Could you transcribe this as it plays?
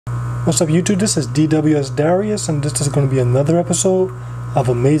What's up YouTube, this is DWS Darius and this is going to be another episode of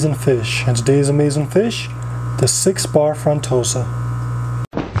Amazing Fish. And today's amazing fish, the 6 Bar Frontosa.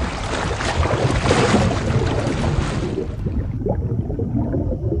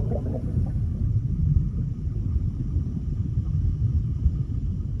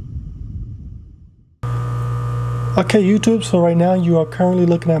 Okay YouTube, so right now you are currently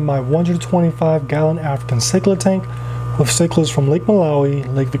looking at my 125 gallon African cichlid tank with cichlids from Lake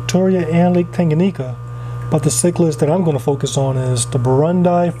Malawi, Lake Victoria, and Lake Tanganyika. But the cichlids that I'm going to focus on is the Bar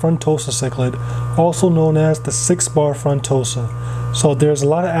Fronstosa Cichlid, also known as the 6 Bar Frontosa. So there's a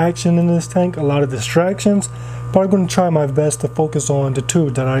lot of action in this tank, a lot of distractions, but I'm going to try my best to focus on the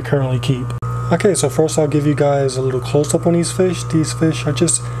 2 that I currently keep. Okay, so first I'll give you guys a little close-up on these fish. These fish are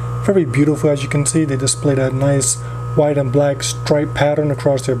just very beautiful. As you can see, they display that nice white and black stripe pattern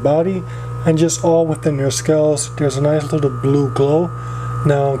across their body, and just all within their scales there's a nice little blue glow.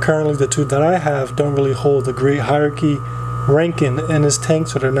 Now currently the 2 that I have don't really hold a great hierarchy ranking in this tank,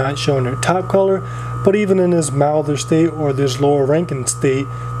 so they're not showing their top color, but even in this milder state or this lower ranking state,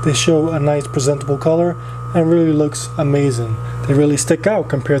 they show a nice presentable color and really looks amazing. They really stick out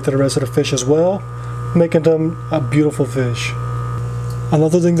compared to the rest of the fish as well, making them a beautiful fish.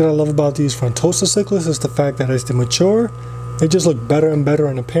 Another thing that I love about these Frontosa cichlids is the fact that as they mature, they just look better and better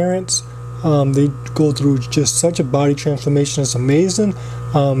in appearance. They go through just such a body transformation, it's amazing.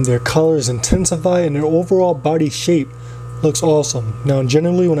 Their colors intensify and their overall body shape looks awesome. Now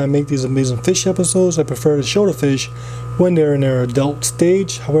generally when I make these amazing fish episodes, I prefer to show the fish when they're in their adult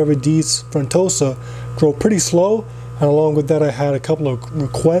stage. However, these Frontosa grow pretty slow, and along with that I had a couple of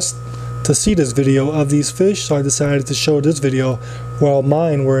requests to see this video of these fish, so I decided to show this video while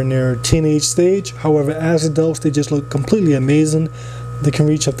mine were in their teenage stage. However, as adults they just look completely amazing. They can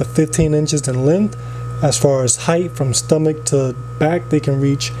reach up to 15 inches in length. As far as height, from stomach to back, they can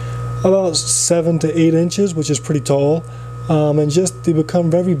reach about 7 to 8 inches, which is pretty tall. And just they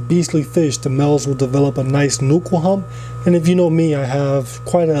become very beastly fish. The males will develop a nice nuchal hump, and if you know me, I have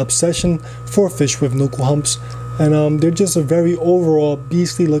quite an obsession for fish with nuchal humps, and they're just a very overall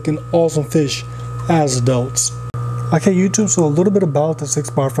beastly looking awesome fish as adults. Okay YouTube, so a little bit about the 6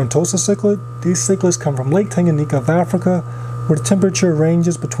 Bar Frontosa Cichlid. These cichlids come from Lake Tanganyika of Africa, where the temperature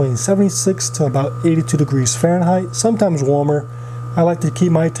ranges between 76 to about 82 degrees Fahrenheit, sometimes warmer. I like to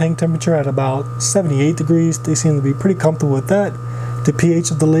keep my tank temperature at about 78 degrees. They seem to be pretty comfortable with that. The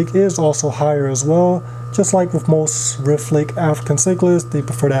pH of the lake is also higher as well. Just like with most Rift Lake African cichlids, they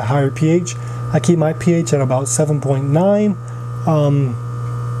prefer that higher pH. I keep my pH at about 7.9,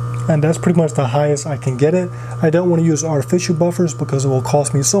 and that's pretty much the highest I can get it. I don't want to use artificial buffers because it will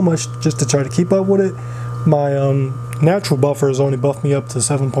cost me so much just to try to keep up with it. My natural buffers only buff me up to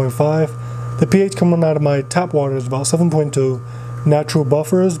 7.5. The pH coming out of my tap water is about 7.2. Natural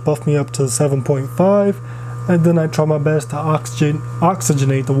buffers buff me up to 7.5, and then I try my best to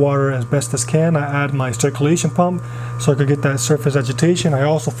oxygenate the water as best as can. I add my circulation pump so I could get that surface agitation. I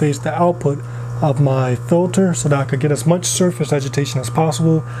also face the output of my filter so that I could get as much surface agitation as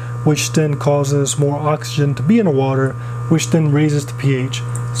possible, which then causes more oxygen to be in the water, which then raises the pH.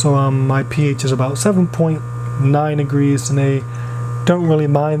 So my pH is about 7.9 degrees, and they don't really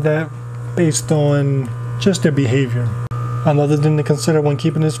mind that based on just their behavior. Another thing to consider when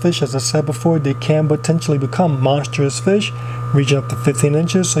keeping this fish, as I said before, they can potentially become monstrous fish, reaching up to 15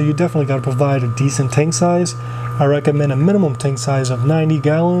 inches, so you definitely got to provide a decent tank size. I recommend a minimum tank size of 90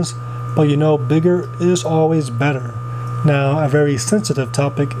 gallons, but you know, bigger is always better. Now, a very sensitive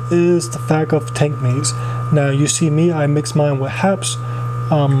topic is the fact of tank mates. Now, you see me, I mix mine with haps,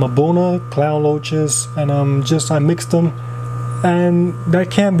 mabuna, clown loaches, and I mix them, and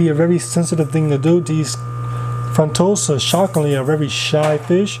that can be a very sensitive thing to do. These Frontosa, shockingly, are very shy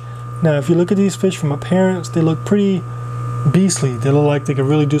fish. Now, if you look at these fish from appearance, they look pretty beastly. They look like they could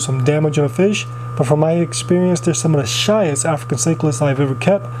really do some damage on a fish, but from my experience, they're some of the shyest African cichlids I've ever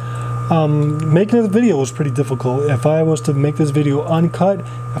kept. Making this video was pretty difficult. If I was to make this video uncut,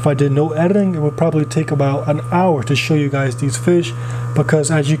 if I did no editing, it would probably take about an hour to show you guys these fish, because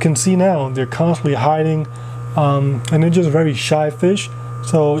as you can see now, they're constantly hiding, and they're just very shy fish.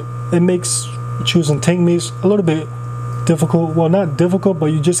 So it makes choosing tank mates a little bit difficult. Well, not difficult, but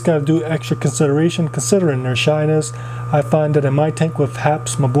you just got to do extra consideration considering their shyness. I find that in my tank with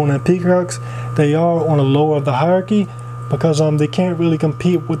haps, mabuna, and peacocks, they are on the lower of the hierarchy because they can't really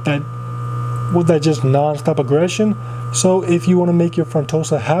compete with that just non-stop aggression. So if you want to make your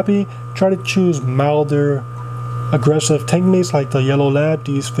Frontosa happy, try to choose milder aggressive tank mates like the yellow lab.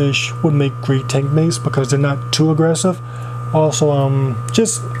 These fish would make great tank mates because they're not too aggressive. Also,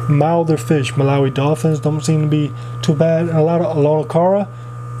 just milder fish. Malawi dolphins don't seem to be too bad, and a lot of Alonakara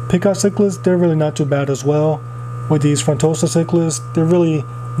peacock cichlids, they're really not too bad as well. With these Frontosa cichlids, they're really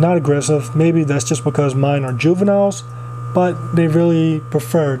not aggressive. Maybe that's just because mine are juveniles, but they really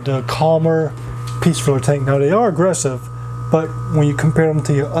prefer the calmer, peacefuler tank. Now they are aggressive, but when you compare them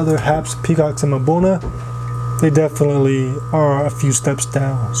to your other haps, peacocks and Mabuna, they definitely are a few steps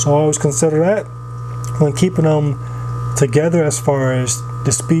down. So always consider that when keeping them together. As far as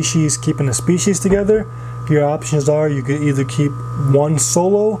the species, keeping the species together, your options are you could either keep one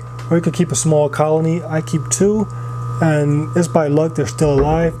solo or you could keep a small colony. I keep two, and it's by luck they're still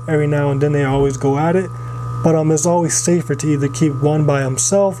alive. Every now and then they always go at it, but it's always safer to either keep one by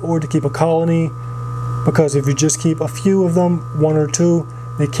himself or to keep a colony, because if you just keep a few of them, one or two,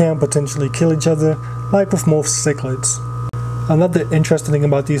 they can potentially kill each other, like with most cichlids. Another interesting thing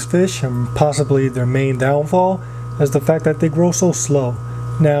about these fish, and possibly their main downfall, is the fact that they grow so slow.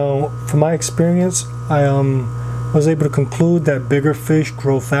 Now, from my experience, I was able to conclude that bigger fish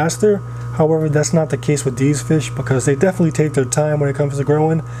grow faster. However, that's not the case with these fish, because they definitely take their time when it comes to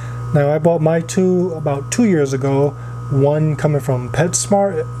growing. Now, I bought my two about 2 years ago, one coming from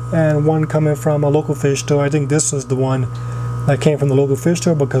PetSmart and one coming from a local fish store. I think this is the one that came from the local fish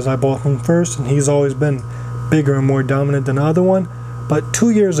store because I bought him first, and he's always been bigger and more dominant than the other one. But 2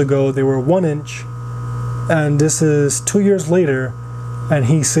 years ago they were 1 inch, and this is 2 years later and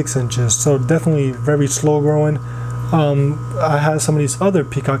he's 6 inches, so definitely very slow growing. I had some of these other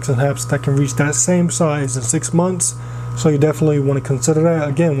peacocks and haps that can reach that same size in 6 months, so you definitely want to consider that.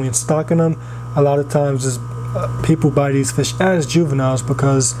 Again, when stocking them, a lot of times people buy these fish as juveniles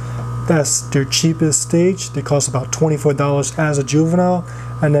because that's their cheapest stage. They cost about $24 as a juvenile,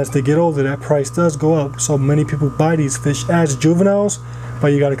 and as they get older that price does go up. So many people buy these fish as juveniles, but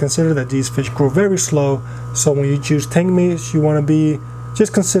you got to consider that these fish grow very slow. So when you choose tank mates, you want to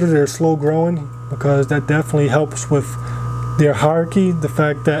just consider they're slow growing, because that definitely helps with their hierarchy. The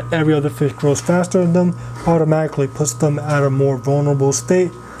fact that every other fish grows faster than them automatically puts them at a more vulnerable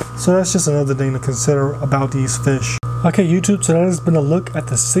state. So that's just another thing to consider about these fish. Okay, YouTube, so that has been a look at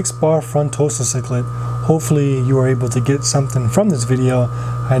the 6-bar Frontosa Cichlid. Hopefully you were able to get something from this video.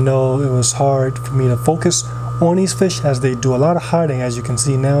 I know it was hard for me to focus on these fish as they do a lot of hiding. As you can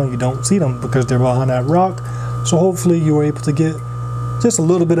see now, you don't see them because they're behind that rock. So hopefully you were able to get just a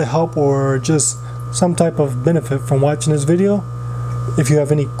little bit of help or just some type of benefit from watching this video. If you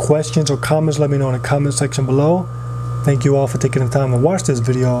have any questions or comments, let me know in the comment section below. Thank you all for taking the time to watch this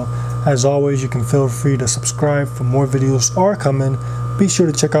video. As always, you can feel free to subscribe for more videos are coming. Be sure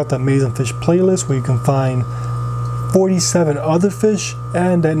to check out the Amazing Fish playlist where you can find 47 other fish,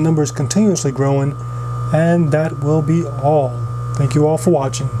 and that number is continuously growing. And that will be all. Thank you all for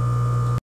watching.